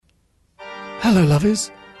Hello,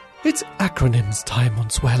 lovers. It's acronyms time on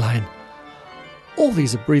Swearline. All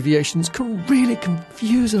these abbreviations can really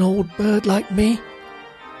confuse an old bird like me.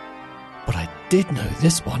 But I did know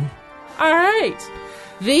this one. All right.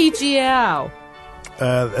 VGL.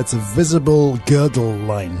 That's a visible girdle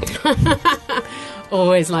line.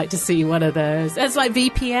 Always like to see one of those. That's like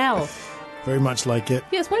VPL. Very much like it.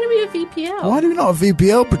 Yes, why do we have VPL? Why do we not have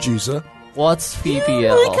VPL, producer? What's VPL?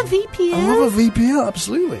 You like a VPL? I love a VPL,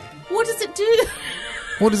 absolutely. What does it do?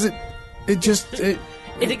 What is it? It just... It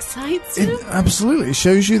excites you? Absolutely. It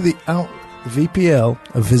shows you the VPL,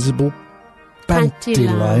 a visible panty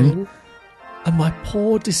line. And my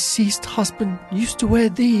poor deceased husband used to wear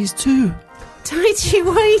these too. Tighty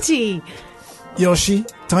whitey. Yoshi,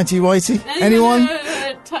 tighty whitey. Anyone?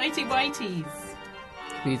 Tighty whities.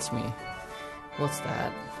 Beats me. What's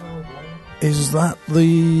that? Is that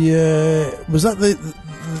the... was that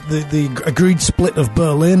the agreed split of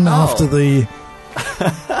Berlin after the...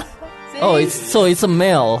 Oh, it's a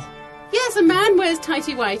male. Yes, a man wears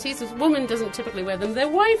tighty whities. A woman doesn't typically wear them. They're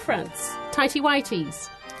Y fronts. Tighty whities.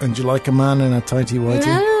 And do you like a man in a tighty whitey?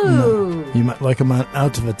 No. You might like a man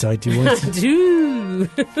out of a tighty whitey. I do.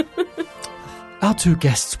 Our two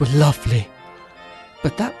guests were lovely.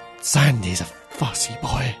 But that Sandy's a fussy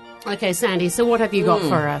boy. Okay, Sandy, so what have you got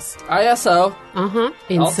for us? ISO,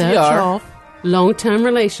 In LTR. search of long-term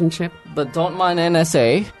relationship, but don't mind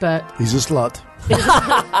NSA. but... He's a slut.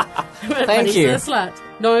 Thank you. He's a slut.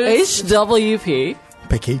 No, it's... HWP.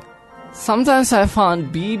 Picky. Sometimes I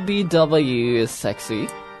found BBW is sexy.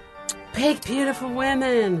 Big, beautiful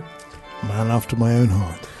women. Man after my own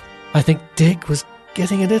heart. I think Dick was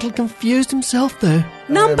getting a little confused himself, though.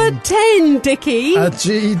 Number 10, Dickie. A Is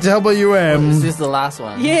GWM. this the last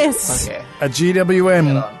one? Yes. Okay. A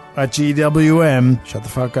GWM. Get on. A GWM. Shut the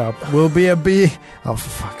fuck up. Will be a B... Oh, for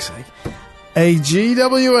fuck's sake. A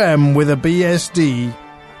GWM with a BSD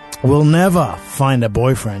will never find a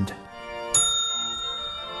boyfriend.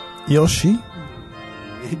 Yoshi?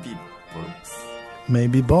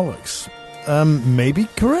 Maybe bollocks. Maybe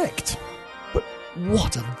correct.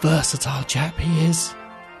 What a versatile chap he is.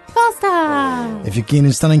 Faster. If you're keen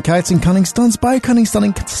in stunning kites and cunning stunts, buy a cunning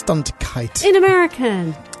stunning stunt kite. In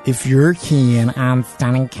American. If you're keen On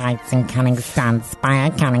stunning kites and cunning stunts by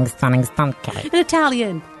a cunning stunning stunt kite. In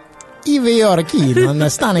Italian. if you're keen on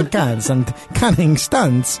stunning kites and cunning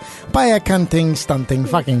stunts, buy a cunning stunting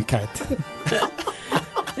fucking kite.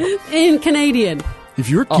 In Canadian. If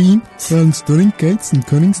you're keen on stunning kites and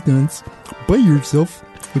cunning stunts, buy yourself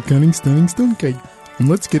a cunning stunning stunt kite. And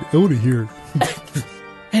let's get out of here.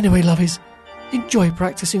 Anyway, lovies, enjoy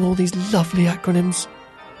practicing all these lovely acronyms.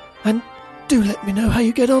 And do let me know how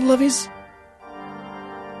you get on, lovies.